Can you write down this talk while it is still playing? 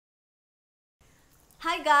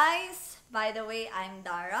Hi guys! By the way, I'm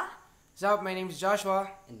Dara. What's up? My name is Joshua,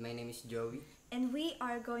 And my name is Joey. And we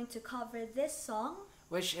are going to cover this song.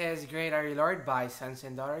 which is Great Are You Lord by Sons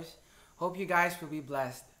and Daughters. Hope you guys will be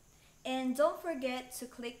blessed. And don't forget to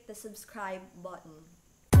click the subscribe button.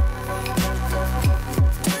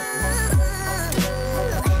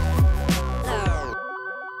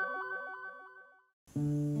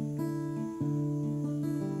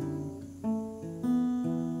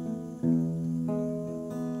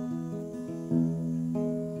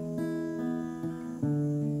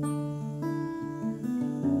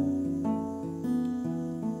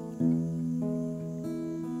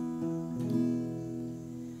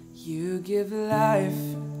 You give life,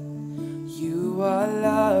 you are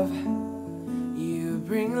love, you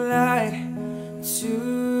bring light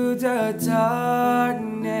to the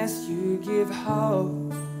darkness, you give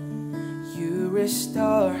hope, you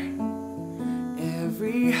restore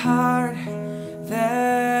every heart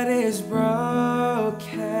that is broken.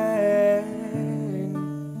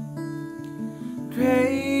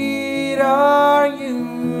 Great are you,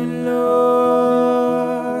 Lord.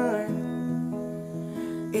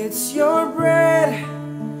 It's your breath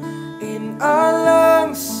in our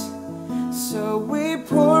lungs, so we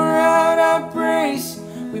pour out our praise.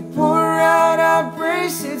 We pour out our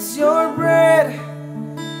praise. It's your breath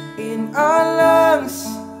in our lungs,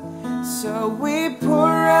 so we pour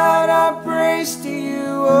out our praise to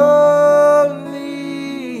you only.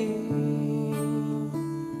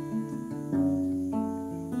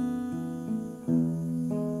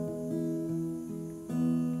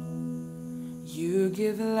 You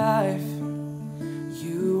give life,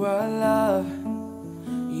 you are love,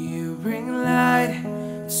 you bring light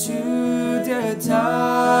to the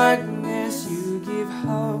darkness, you give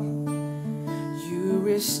hope, you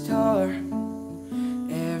restore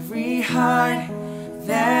every heart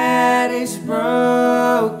that is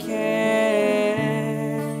broken.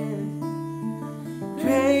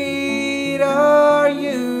 Great are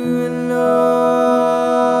you, Lord.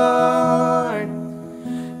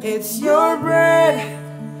 It's your breath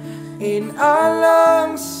in our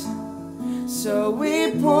lungs, so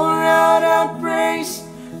we pour out our praise,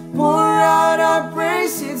 pour out our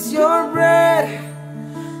praise. It's your breath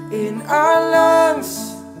in our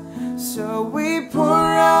lungs, so we pour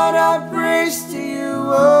out our praise to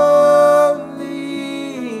you only.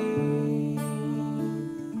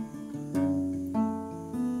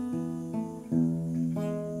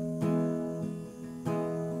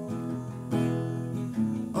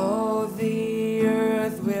 Oh, the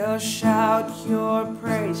earth will shout your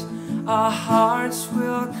praise, our hearts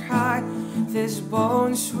will cry, these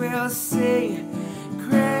bones will sing.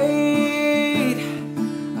 Great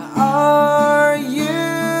are you,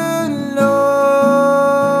 Lord.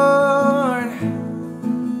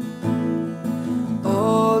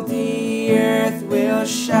 Oh, the earth will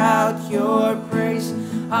shout your praise,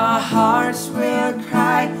 our hearts will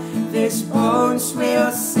cry, these bones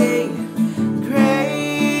will sing.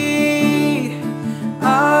 Great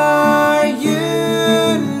are you,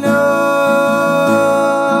 Lord.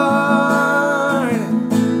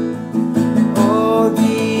 Oh,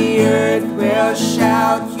 the earth will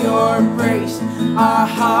shout your praise, our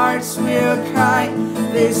hearts will cry,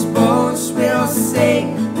 these bones will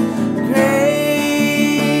sing.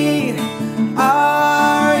 Great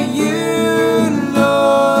are you,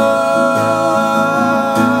 Lord.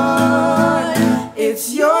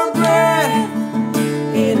 It's your breath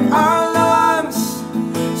in our lungs,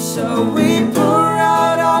 so we pour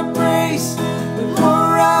out our praise,